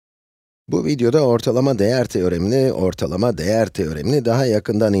Bu videoda ortalama değer teoremini daha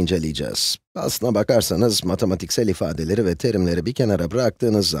yakından inceleyeceğiz. Aslına bakarsanız, matematiksel ifadeleri ve terimleri bir kenara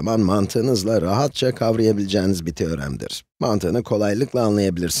bıraktığınız zaman mantığınızla rahatça kavrayabileceğiniz bir teoremdir. Mantığını kolaylıkla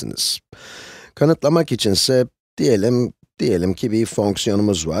anlayabilirsiniz. Kanıtlamak içinse, diyelim ki bir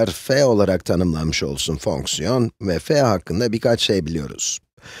fonksiyonumuz var, f olarak tanımlanmış olsun fonksiyon ve f hakkında birkaç şey biliyoruz.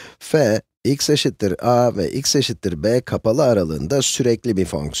 F, x eşittir a ve x eşittir b kapalı aralığında sürekli bir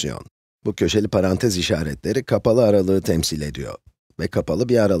fonksiyon. Bu köşeli parantez işaretleri kapalı aralığı temsil ediyor. Ve kapalı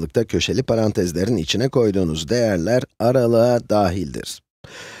bir aralıkta köşeli parantezlerin içine koyduğunuz değerler aralığa dahildir.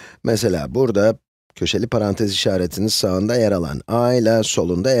 Mesela burada, köşeli parantez işaretinin sağında yer alan a ile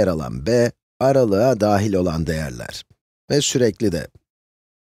solunda yer alan b, aralığa dahil olan değerler. Ve sürekli de.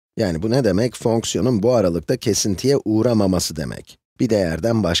 Yani bu ne demek? Fonksiyonun bu aralıkta kesintiye uğramaması demek. Bir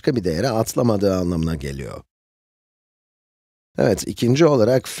değerden başka bir değere atlamadığı anlamına geliyor. Evet, ikinci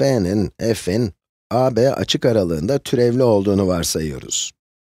olarak f'in a-b açık aralığında türevli olduğunu varsayıyoruz.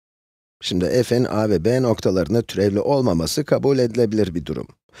 Şimdi f'in a ve b noktalarında türevli olmaması kabul edilebilir bir durum.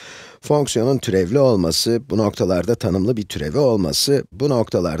 Fonksiyonun türevli olması, bu noktalarda tanımlı bir türevi olması, bu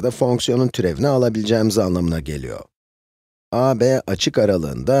noktalarda fonksiyonun türevini alabileceğimiz anlamına geliyor. a-b açık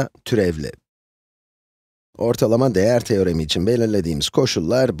aralığında türevli. Ortalama değer teoremi için belirlediğimiz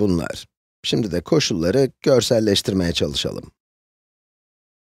koşullar bunlar. Şimdi de koşulları görselleştirmeye çalışalım.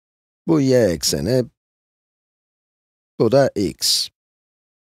 Bu y ekseni, bu da x.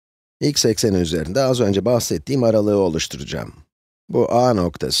 X ekseni üzerinde az önce bahsettiğim aralığı oluşturacağım. Bu a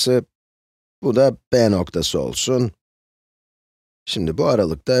noktası, bu da b noktası olsun. Şimdi bu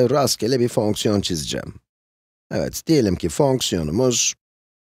aralıkta rastgele bir fonksiyon çizeceğim. Evet, diyelim ki fonksiyonumuz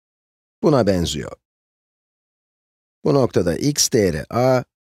buna benziyor. Bu noktada x değeri a,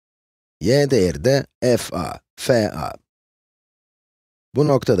 y değeri de fa. Bu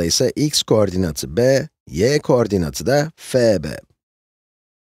noktada ise x koordinatı b, y koordinatı da fb.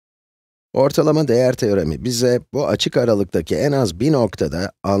 Ortalama değer teoremi bize, bu açık aralıktaki en az bir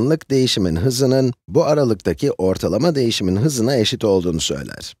noktada anlık değişimin hızının, bu aralıktaki ortalama değişimin hızına eşit olduğunu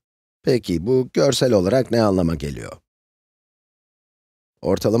söyler. Peki, bu görsel olarak ne anlama geliyor?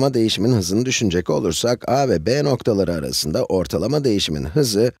 Ortalama değişimin hızını düşünecek olursak, a ve b noktaları arasında ortalama değişimin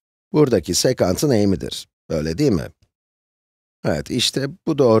hızı, buradaki sekantın eğimidir. Öyle değil mi? Evet, işte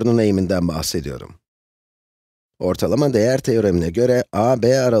bu doğrunun eğiminden bahsediyorum. Ortalama değer teoremine göre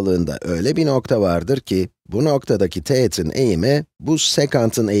a-b aralığında öyle bir nokta vardır ki, bu noktadaki teğetin eğimi, bu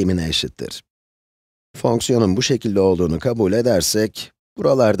sekantın eğimine eşittir. Fonksiyonun bu şekilde olduğunu kabul edersek,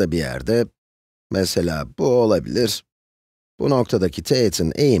 buralarda bir yerde, mesela bu olabilir, bu noktadaki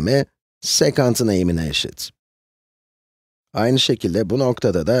teğetin eğimi, sekantın eğimine eşit. Aynı şekilde bu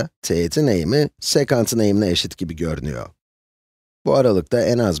noktada da teğetin eğimi, sekantın eğimine eşit gibi görünüyor. Bu aralıkta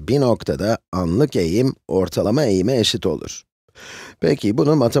en az bir noktada anlık eğim, ortalama eğime eşit olur. Peki,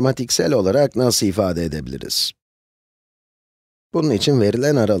 bunu matematiksel olarak nasıl ifade edebiliriz? Bunun için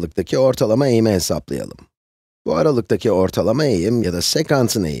verilen aralıktaki ortalama eğimi hesaplayalım. Bu aralıktaki ortalama eğim ya da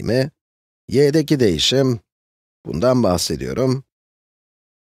sekantın eğimi, y'deki değişim, bundan bahsediyorum,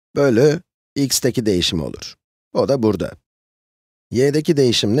 bölü x'teki değişim olur. O da burada. Y'deki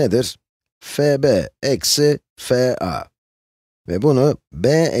değişim nedir? fb eksi fa. Ve bunu b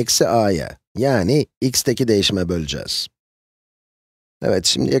eksi a'ya, yani x'teki değişime böleceğiz. Evet,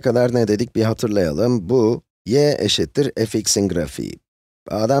 şimdiye kadar ne dedik bir hatırlayalım. Bu, y eşittir fx'in grafiği.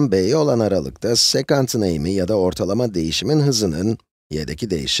 A'dan b'ye olan aralıkta sekantın eğimi ya da ortalama değişimin hızının, y'deki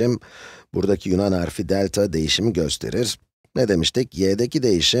değişim, buradaki Yunan harfi delta değişimi gösterir. Ne demiştik? Y'deki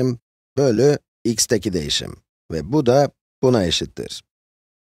değişim bölü x'teki değişim. Ve bu da buna eşittir.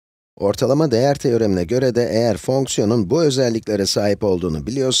 Ortalama değer teoremine göre de eğer fonksiyonun bu özelliklere sahip olduğunu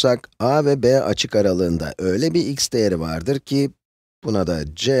biliyorsak, a ve b açık aralığında öyle bir x değeri vardır ki, buna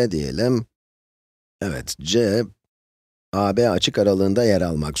da c diyelim. Evet, c, a-b açık aralığında yer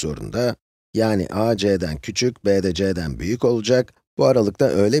almak zorunda. Yani a c'den küçük, b de c'den büyük olacak. Bu aralıkta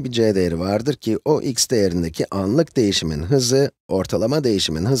öyle bir c değeri vardır ki, o x değerindeki anlık değişimin hızı, ortalama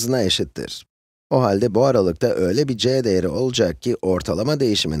değişimin hızına eşittir. O halde bu aralıkta öyle bir c değeri olacak ki, ortalama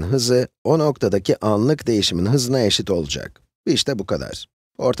değişimin hızı, o noktadaki anlık değişimin hızına eşit olacak. İşte bu kadar.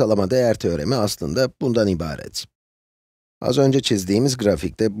 Ortalama değer teoremi aslında bundan ibaret. Az önce çizdiğimiz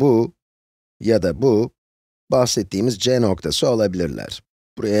grafikte bu ya da bu, bahsettiğimiz c noktası olabilirler.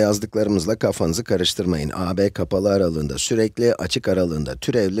 Buraya yazdıklarımızla kafanızı karıştırmayın. a-b kapalı aralığında sürekli, açık aralığında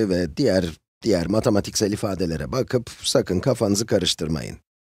türevli ve diğer matematiksel ifadelere bakıp sakın kafanızı karıştırmayın.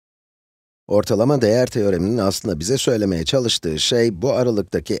 Ortalama değer teoreminin aslında bize söylemeye çalıştığı şey, bu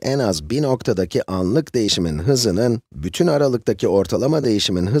aralıktaki en az bir noktadaki anlık değişimin hızının, bütün aralıktaki ortalama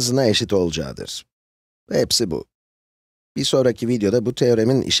değişimin hızına eşit olacağıdır. Ve hepsi bu. Bir sonraki videoda bu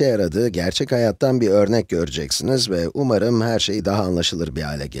teoremin işe yaradığı gerçek hayattan bir örnek göreceksiniz ve umarım her şey daha anlaşılır bir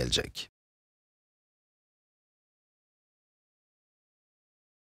hale gelecek.